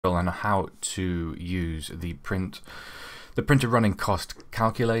on how to use the printer running cost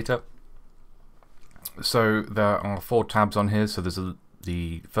calculator. So there are 4 tabs on here. So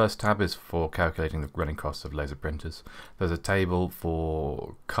the first tab is for calculating the running costs of laser printers. There's a table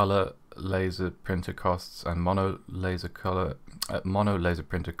for color laser printer costs and mono laser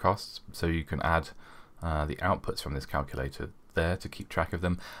printer costs, so you can add the outputs from this calculator there to keep track of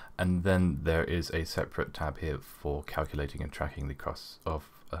them. And then there is a separate tab here for calculating and tracking the costs of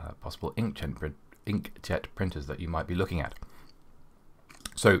possible inkjet printers that you might be looking at.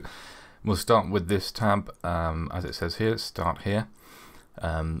 So we'll start with this tab, as it says here, start here.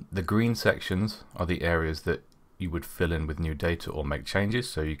 The green sections are the areas that you would fill in with new data or make changes,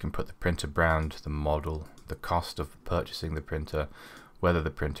 so you can put the printer brand, the model, the cost of purchasing the printer, whether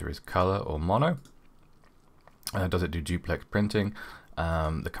the printer is color or mono, does it do duplex printing,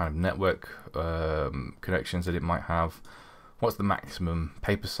 the kind of network connections that it might have, what's the maximum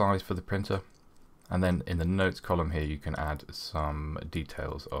paper size for the printer, and then in the notes column here you can add some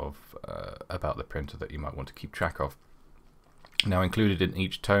details of about the printer that you might want to keep track of. Now included in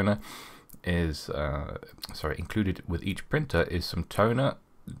each toner is included with each printer is some toner.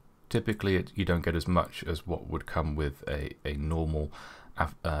 Typically you don't get as much as what would come with a normal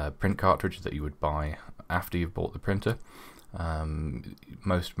print cartridge that you would buy after you've bought the printer.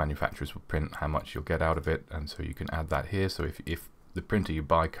 Most manufacturers will print how much you'll get out of it, and so you can add that here. So if the printer you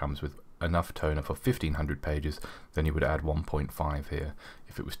buy comes with enough toner for 1500 pages, then you would add 1.5 here.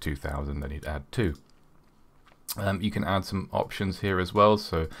 If it was 2000, then you'd add 2. You can add some options here as well.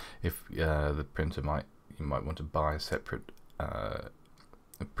 So if the printer you might want to buy a separate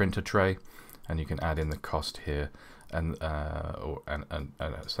printer tray, and you can add in the cost here, and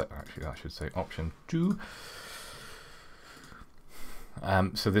actually I should say option 2.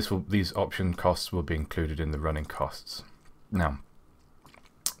 So these option costs will be included in the running costs. Now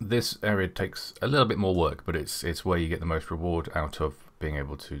this area takes a little bit more work, but it's where you get the most reward out of being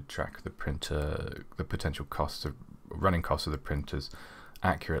able to track the potential costs of running costs of the printers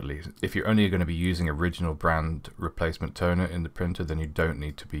accurately. If you're only going to be using original brand replacement toner in the printer, then you don't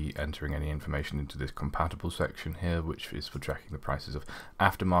need to be entering any information into this compatible section here, which is for tracking the prices of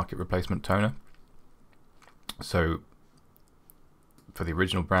aftermarket replacement toner. So for the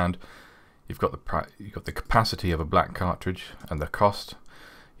original brand, you've got the capacity of a black cartridge and the cost.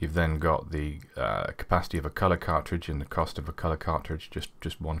 You've then got the capacity of a color cartridge and the cost of a color cartridge,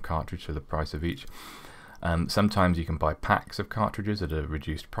 just one cartridge, so the price of each. Sometimes you can buy packs of cartridges at a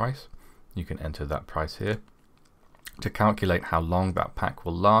reduced price. You can enter that price here. To calculate how long that pack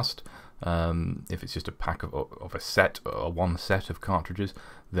will last, if it's just a pack of a set or one set of cartridges,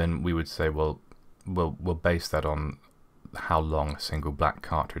 then we would say, well, we'll base that on how long a single black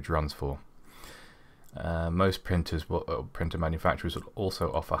cartridge runs for. Most printer manufacturers will also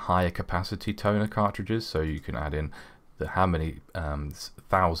offer higher capacity toner cartridges, so you can add in how many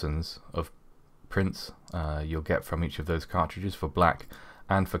thousands of prints you'll get from each of those cartridges for black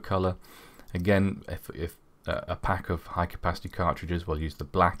and for color. Again, if a pack of high capacity cartridges, will use the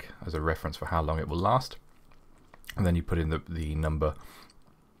black as a reference for how long it will last, and then you put in the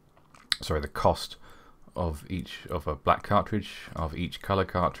cost of a black cartridge, of each color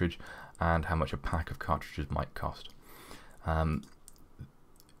cartridge, and how much a pack of cartridges might cost.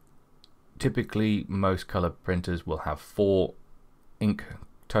 Typically most color printers will have 4 ink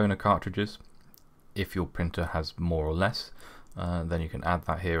toner cartridges. If your printer has more or less, then you can add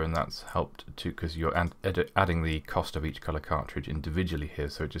that here, and that's helped to, because you're adding the cost of each color cartridge individually here,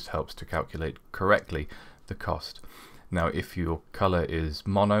 so it just helps to calculate correctly the cost. Now if your color is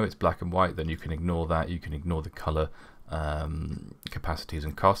mono, it's black and white, then you can ignore that. You can ignore the color capacities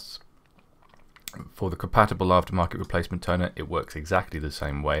and costs. For the compatible aftermarket replacement toner, it works exactly the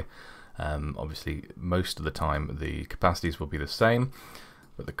same way. Obviously most of the time the capacities will be the same,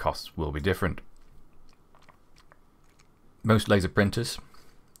 but the costs will be different. Most laser printers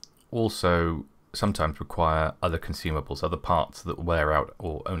also sometimes require other consumables, other parts that wear out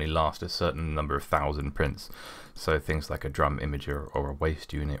or only last a certain number of thousand prints. So things like a drum imager or a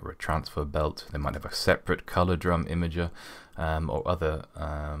waste unit or a transfer belt. They might have a separate color drum imager, or other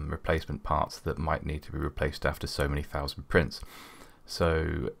replacement parts that might need to be replaced after so many thousand prints.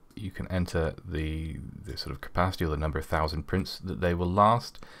 So you can enter the sort of capacity or the number of thousand prints that they will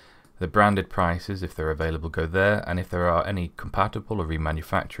last. The branded prices, if they're available, go there, and if there are any compatible or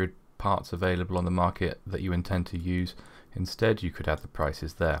remanufactured parts available on the market that you intend to use instead, you could add the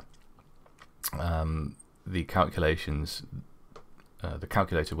prices there. The calculations, the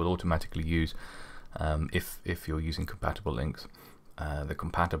calculator will automatically use, if you're using compatible inks, the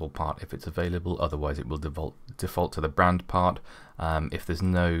compatible part if it's available, otherwise it will default to the brand part. If there's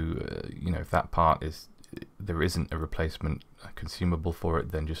no, if that part there isn't a replacement consumable for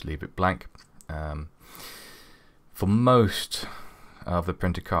it, then just leave it blank. For most of the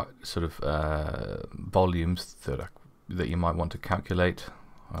printer volumes that you might want to calculate,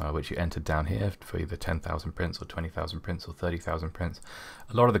 which you entered down here for either 10,000 prints or 20,000 prints or 30,000 prints,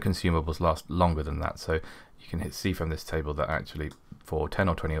 a lot of the consumables last longer than that. So you can see from this table that actually for 10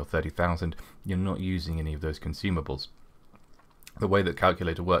 or 20 or 30,000, you're not using any of those consumables. The way that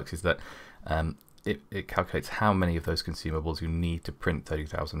calculator works is that it calculates how many of those consumables you need to print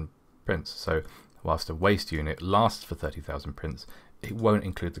 30,000 prints. So whilst a waste unit lasts for 30,000 prints, it won't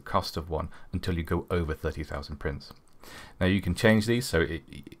include the cost of one until you go over 30,000 prints. Now you can change these, so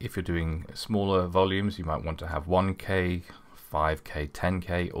if you're doing smaller volumes, you might want to have 1K, 5K,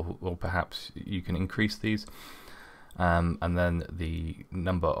 10K, or perhaps you can increase these. And then the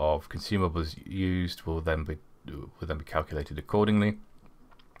number of consumables used will then be calculated accordingly.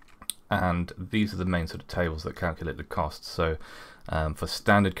 And these are the main sort of tables that calculate the costs. So for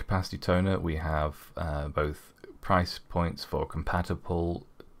standard capacity toner, we have both price points for compatible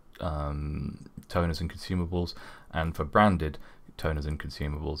toners and consumables, and for branded toners and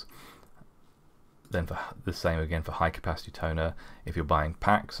consumables. Then for the same again for high capacity toner, if you're buying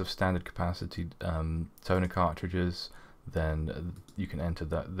packs of standard capacity toner cartridges, then you can enter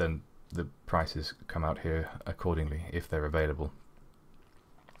that, then the prices come out here accordingly if they're available.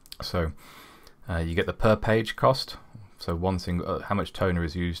 So you get the per page cost, so one single how much toner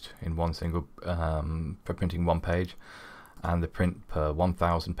is used in one single for printing one page, and the print per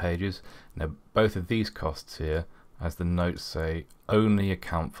 1,000 pages. Now both of these costs here, as the notes say, only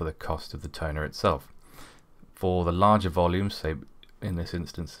account for the cost of the toner itself. For the larger volumes, say in this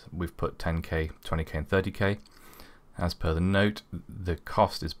instance we've put 10K, 20K and 30K, as per the note, the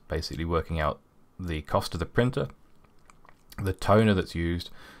cost is basically working out the cost of the printer, the toner that's used,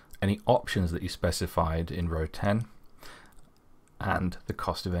 any options that you specified in row 10, and the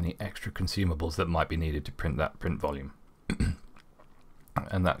cost of any extra consumables that might be needed to print that print volume.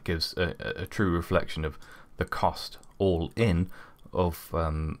 And that gives a true reflection of the cost all in of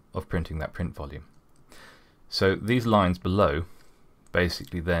printing that print volume. So these lines below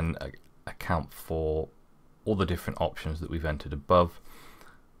basically then account for all the different options that we've entered above.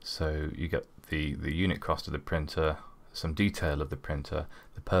 So you get the unit cost of the printer, some detail of the printer,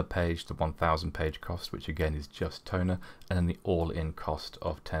 the per page, the 1,000 page cost, which again is just toner, and then the all-in cost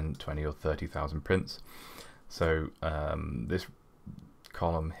of 10, 20 or 30,000 prints. So this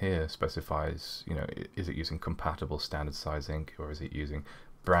column here specifies, is it using compatible standard size ink, or is it using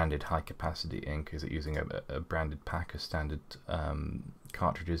branded high capacity ink? Is it using a branded pack of standard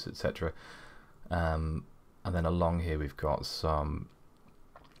cartridges, etc. And then along here we've got some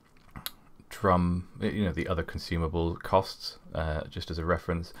drum, the other consumable costs, just as a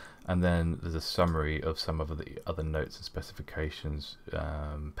reference, and then there's a summary of some of the other notes and specifications,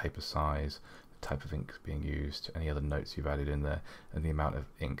 paper size, the type of ink being used, any other notes you've added in there, and the amount of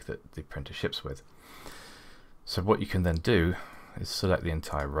ink that the printer ships with. So what you can then do is select the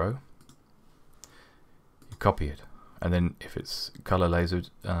entire row, you copy it, and then if it's color lasered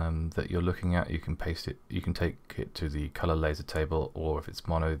that you're looking at, you can paste it, you can take it to the color laser table, or if it's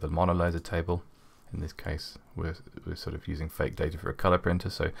mono, the mono laser table. In this case we're sort of using fake data for a color printer,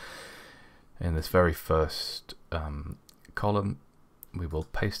 so in this very first column we will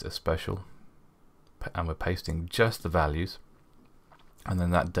paste a special, and we're pasting just the values, and then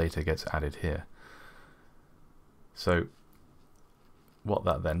that data gets added here. So what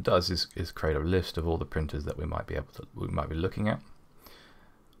that then does is create a list of all the printers that we might be looking at.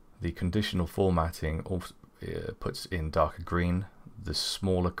 The conditional formatting also puts in darker green the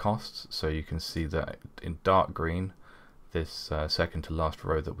smaller costs, so you can see that in dark green this second to last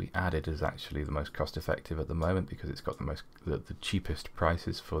row that we added is actually the most cost effective at the moment, because it's got the cheapest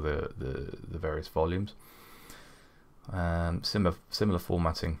prices for the various volumes. Similar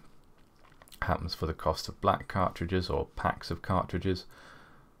formatting happens for the cost of black cartridges or packs of cartridges,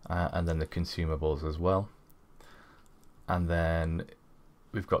 and then the consumables as well. And then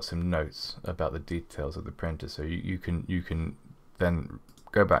we've got some notes about the details of the printer, so you can then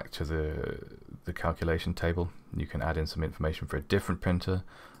go back to the calculation table. You can add in some information for a different printer,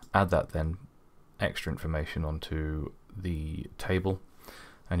 add that then extra information onto the table,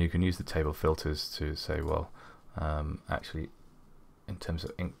 and you can use the table filters to say, well, actually in terms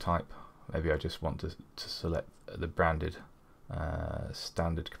of ink type, maybe I just want to select the branded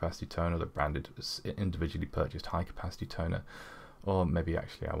standard capacity toner, the branded individually purchased high capacity toner, or maybe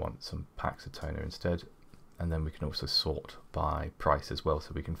actually I want some packs of toner instead. and then we can also sort by price as well,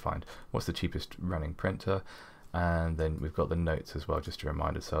 so we can find what's the cheapest running printer, and then we've got the notes as well, just to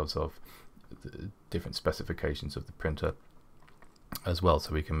remind ourselves of the different specifications of the printer as well,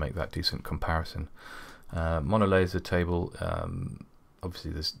 so we can make that decent comparison. Monolaser table,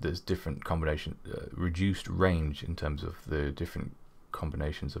 obviously there's different combination, reduced range in terms of the different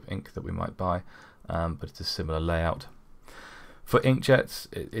combinations of ink that we might buy, but it's a similar layout. For inkjets,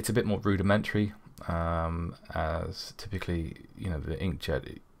 it's a bit more rudimentary, as typically, you know, the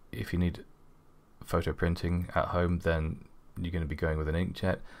inkjet, if you need photo printing at home, then you're going to be going with an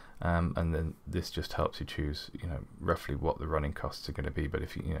inkjet, and then this just helps you choose, you know, roughly what the running costs are going to be. But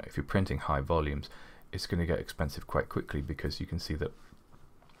if if you're printing high volumes, it's going to get expensive quite quickly, because you can see that,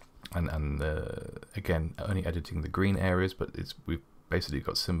 and again, only editing the green areas, but we've basically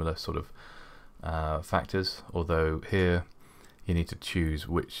got similar sort of factors, although here you need to choose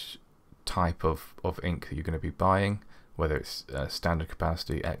which type of ink that you're going to be buying, whether it's standard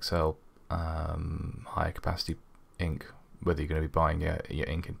capacity, XL, higher capacity ink, whether you're going to be buying your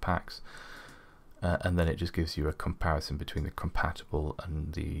ink in packs, and then it just gives you a comparison between the compatible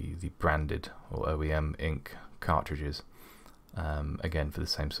and the branded or OEM ink cartridges. Again, for the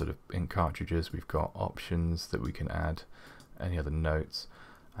same sort of ink cartridges, we've got options that we can add, any other notes,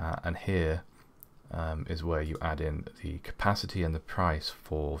 and here is where you add in the capacity and the price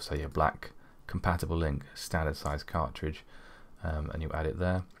for, say, a black compatible ink standard size cartridge, and you add it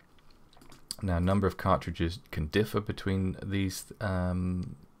there. Now, number of cartridges can differ between these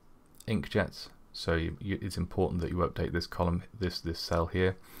inkjets, so it's important that you update this column, this cell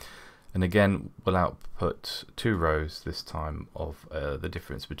here. And again, we'll output 2 rows this time of the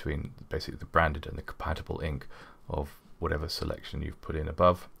difference between basically the branded and the compatible ink of whatever selection you've put in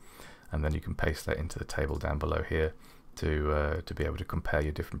above, and then you can paste that into the table down below here to be able to compare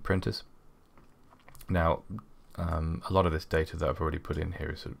your different printers. Now, a lot of this data that I've already put in here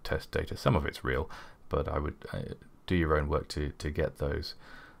is sort of test data. Some of it's real, but I would do your own work to get those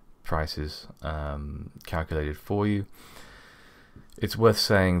prices calculated for you. It's worth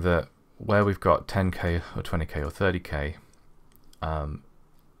saying that where we've got 10K or 20K or 30K,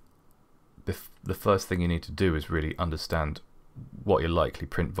 the first thing you need to do is really understand what your likely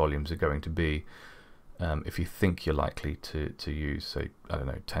print volumes are going to be. If you think you're likely to use, say, I don't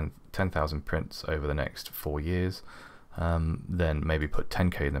know, 10,000 prints over the next 4 years, then maybe put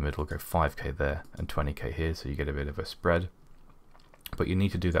 10K in the middle, go 5K there and 20K here, so you get a bit of a spread. But you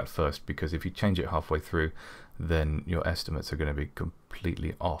need to do that first, because if you change it halfway through, then your estimates are going to be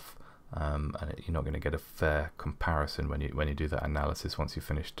completely off, and you're not going to get a fair comparison when you do that analysis once you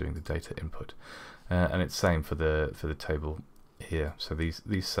finish doing the data input. And it's same for the table here. So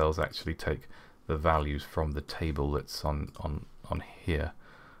these cells actually take the values from the table that's on here.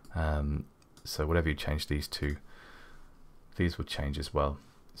 So whatever you change these to, these will change as well,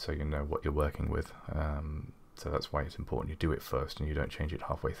 so you know what you're working with. So that's why it's important you do it first and you don't change it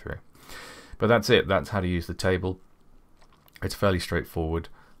halfway through. But that's it. That's how to use the table. It's fairly straightforward.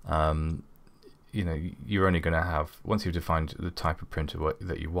 You know, you're only going to have, once you've defined the type of printer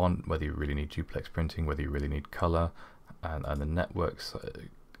that you want, whether you really need duplex printing, whether you really need color, and the networks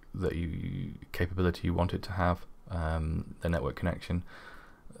that capability you want it to have, the network connection,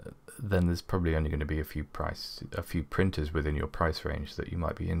 then there's probably only going to be a few printers within your price range that you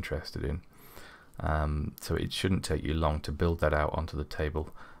might be interested in. So it shouldn't take you long to build that out onto the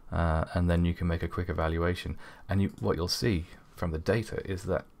table, and then you can make a quick evaluation. And what you'll see from the data is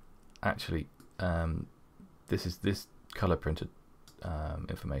that actually this color printed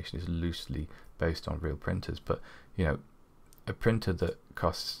information is loosely based on real printers, but you know, a printer that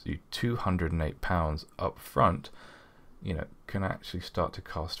costs you £208 up front, you know, can actually start to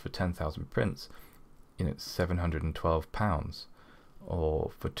cost, for 10,000 prints, you know, £712,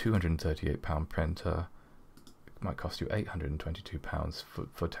 or for £238 printer it might cost you £822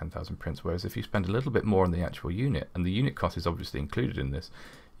 for 10,000 prints. Whereas if you spend a little bit more on the actual unit, and the unit cost is obviously included in this,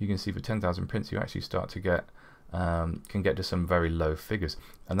 you can see for 10,000 prints you actually start to get can get to some very low figures,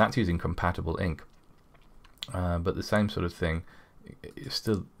 and that's using compatible ink. But the same sort of thing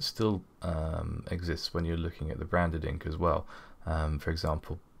still exists when you're looking at the branded ink as well. For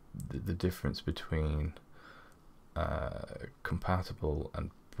example, the difference between compatible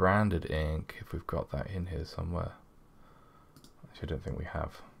and branded ink, if we've got that in here somewhere, actually I don't think we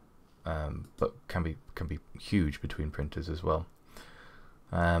have, but can be huge between printers as well.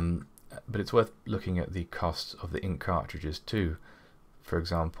 But it's worth looking at the costs of the ink cartridges too. For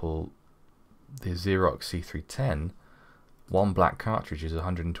example, the Xerox C310, one black cartridge is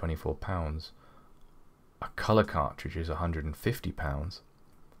 £124, a colour cartridge is £150,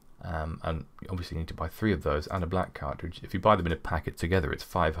 and obviously you need to buy 3 of those and a black cartridge. If you buy them in a packet together, it's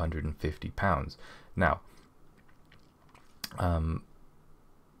 £550. Now,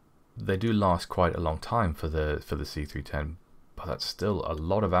 they do last quite a long time for the C310, but that's still a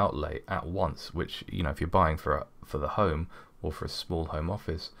lot of outlay at once, which, you know, if you're buying for the home or for a small home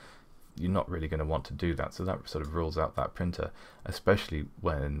office, you're not really going to want to do that. So that sort of rules out that printer, especially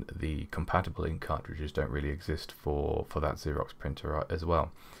when the compatible ink cartridges don't really exist for that Xerox printer as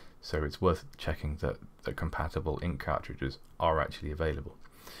well. So it's worth checking that the compatible ink cartridges are actually available.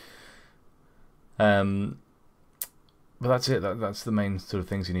 But that's it. That's the main sort of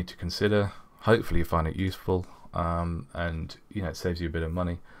things you need to consider. Hopefully you find it useful, and you know, it saves you a bit of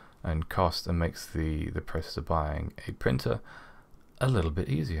money and cost, and makes the process of buying a printer a little bit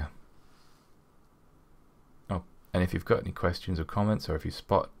easier. Oh, and if you've got any questions or comments, or if you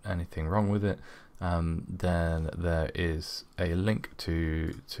spot anything wrong with it, then there is a link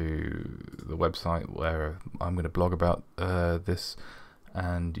to the website where I'm going to blog about this,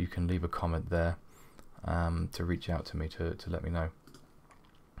 and you can leave a comment there to reach out to me to let me know.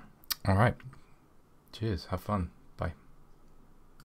 Alright, cheers, have fun, bye.